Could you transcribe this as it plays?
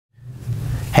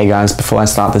Hey guys, before I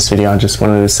start this video, I just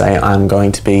wanted to say I'm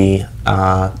going to be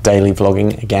daily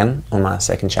vlogging again on my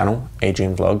second channel,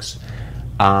 Adrian Vlogs.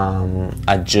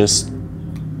 I just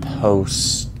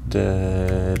posted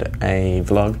a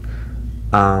vlog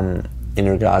in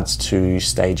regards to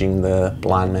staging the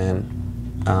blind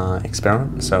man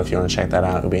experiment. So if you want to check that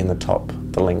out, it'll be in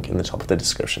the link in the top of the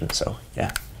description. So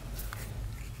yeah.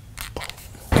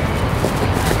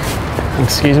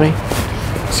 Excuse me?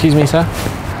 Excuse me, sir?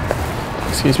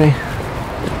 Excuse me.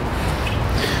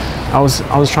 I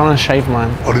was trying to shave my...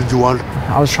 What did you want?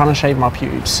 I was trying to shave my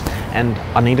pubes and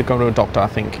I need to go to a doctor, I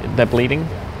think. They're bleeding.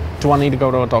 Do I need to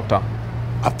go to a doctor?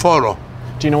 A photo.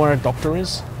 Do you know where a doctor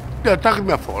is? Yeah, take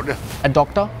me a photo. A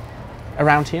doctor?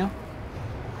 Around here?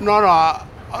 No, I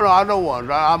don't want.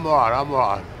 I'm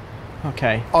alright.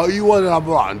 Okay. Oh, you want I'm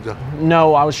alright?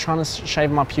 No, I was trying to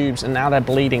shave my pubes and now they're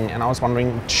bleeding and I was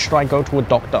wondering, should I go to a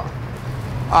doctor?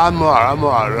 I'm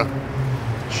alright.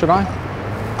 Should I?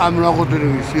 I'm not going to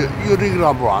do this. You think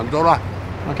I'm alright, alright?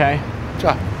 Okay.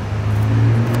 Ciao.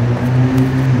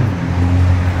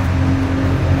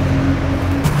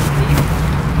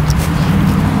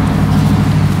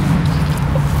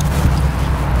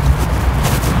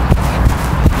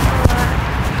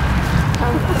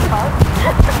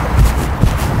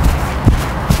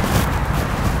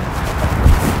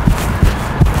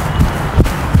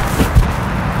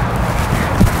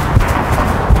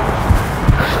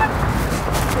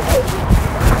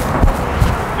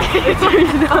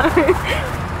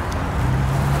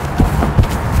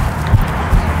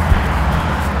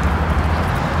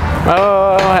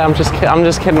 Oh, I'm just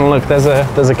kidding. Look, there's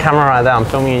a camera right there. I'm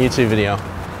filming a YouTube video.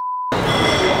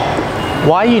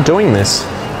 Why are you doing this?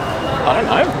 I don't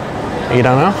know. You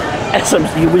don't know?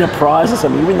 You win a prize or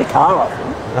something. You win the car, I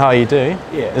think. Oh, you do?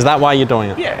 Yeah. Is that why you're doing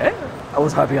it? Yeah. I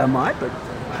was hoping I might, but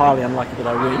highly unlucky that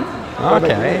I win.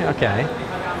 Okay.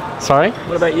 Sorry?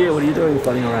 What about you? What are you doing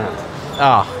floating around?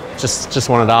 Oh, just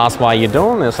wanted to ask why you're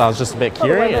doing this. I was just a bit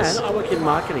curious. Man, I work in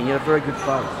marketing. You have very good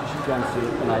photos. You should go and see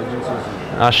an agency or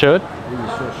something. I should? Yeah, you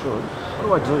sure should. What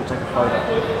do I do? Take a photo?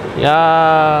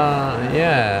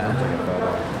 Yeah. Take a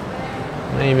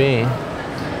photo. Maybe.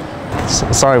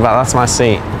 Sorry, but that's my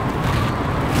seat.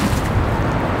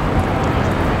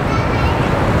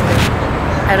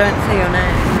 I don't see your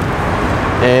name.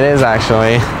 It is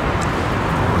actually.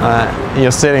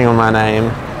 You're sitting on my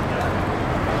name.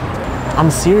 I'm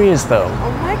serious though.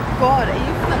 Oh my god, are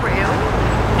you for real?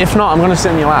 If not, I'm gonna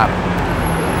sit in your lap.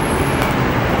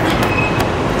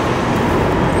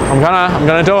 I'm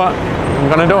gonna do it. I'm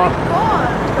gonna do it.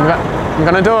 I'm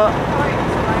gonna do it.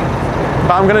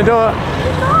 But I'm gonna do it.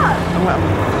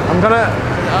 I'm gonna.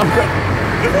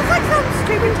 Is this like some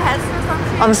stupid test or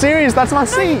something? I'm serious. That's my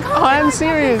seat. You can't I am be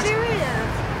serious.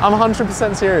 I'm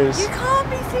 100% serious. You can't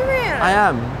be serious. I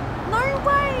am. No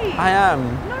way. I am.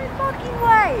 No fucking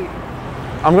way.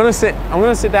 I'm gonna sit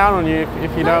down on you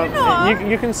if you No, don't. you're not.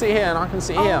 You can sit here and I can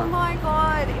sit here. Oh my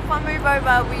god. If I move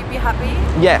over, will you be happy?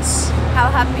 Yes. How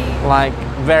happy? Like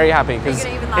very happy because Are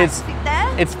you gonna even like it's sit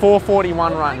there? it's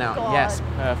 4:41 Oh right my now. God. Yes,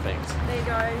 perfect. There you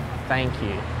go. Thank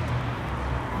you.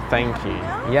 Thank you.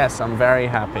 now? Yes, I'm very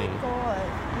happy. God.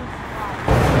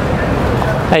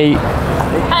 Hey,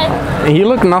 Hi. you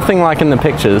look nothing like in the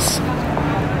pictures.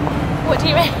 What do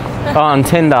you mean? Oh, on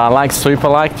Tinder, I super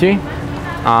liked you.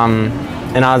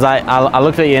 And I was like, I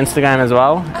looked at your Instagram as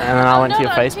well, and then I went to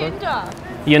your Facebook. Tinder.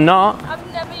 You're not? I've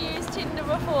never used Tinder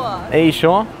before. Are you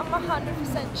sure? I'm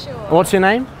 100% sure. What's your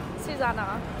name?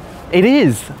 Susanna. It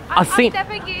is. I've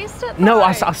never used it. No, though.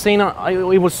 I've seen it.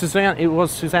 It was Susanna. It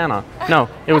was Susanna. No,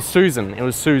 it was Susan. It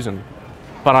was Susan.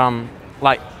 But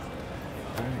like,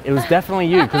 it was definitely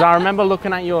you because I remember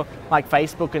looking at your like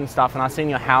Facebook and stuff, and I seen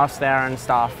your house there and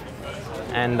stuff,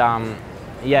 and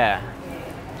yeah,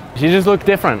 you just look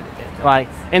different. Like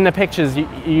in the pictures,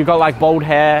 you got like bald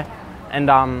hair, and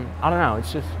I don't know.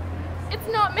 It's just. It's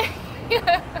not me.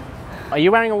 Are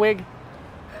you wearing a wig?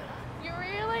 You're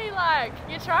really like,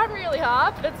 you're trying really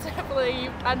hard, but it's definitely,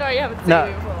 I know you haven't seen No.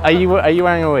 me before. Are you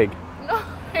wearing a wig? No.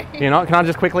 You're not. Can I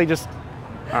just quickly just?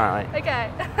 All right.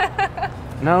 Okay.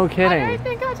 No I kidding. don't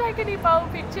think I take any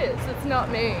bold pictures. It's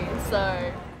not me,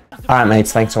 so. Alright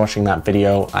mates, thanks for watching that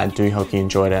video. I do hope you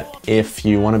enjoyed it. If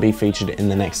you want to be featured in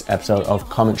the next episode of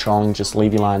Comment Trolling, just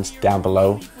leave your lines down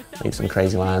below. Leave some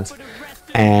crazy lines.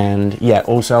 And yeah,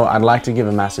 also I'd like to give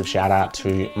a massive shout out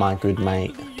to my good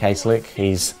mate K-Slick.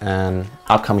 He's an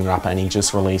upcoming rapper and he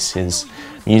just released his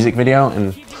music video,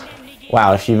 and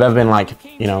wow, if you've ever been like,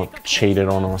 you know, cheated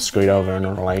on or screwed over in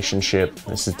a relationship,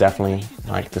 this is definitely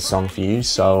like the song for you.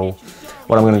 So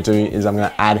what I'm going to do is I'm going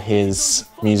to add his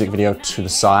music video to the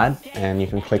side, and you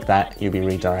can click that, you'll be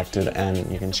redirected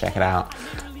and you can check it out,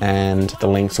 and the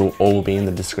links will all be in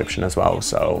the description as well.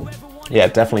 So yeah,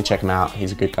 definitely check him out.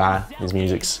 He's a good guy, his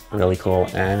music's really cool,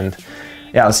 and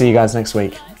yeah, I'll see you guys next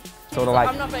week. Sort of like,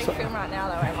 I'm not being filmed right now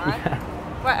though, am I?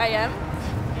 Yeah. Wait, I am?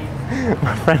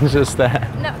 My friend's just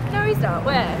there. No, he's not.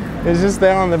 Where? He's just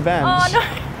there on the bench. Oh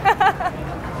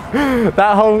no.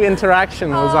 That whole interaction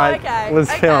was was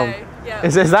filmed. Yeah.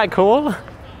 Is that cool?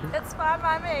 It's fine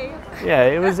by me. Yeah,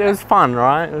 it was fun,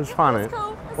 right? It was fun. It's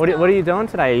cool. What are you doing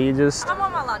today? You just... I'm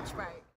on my lunch break.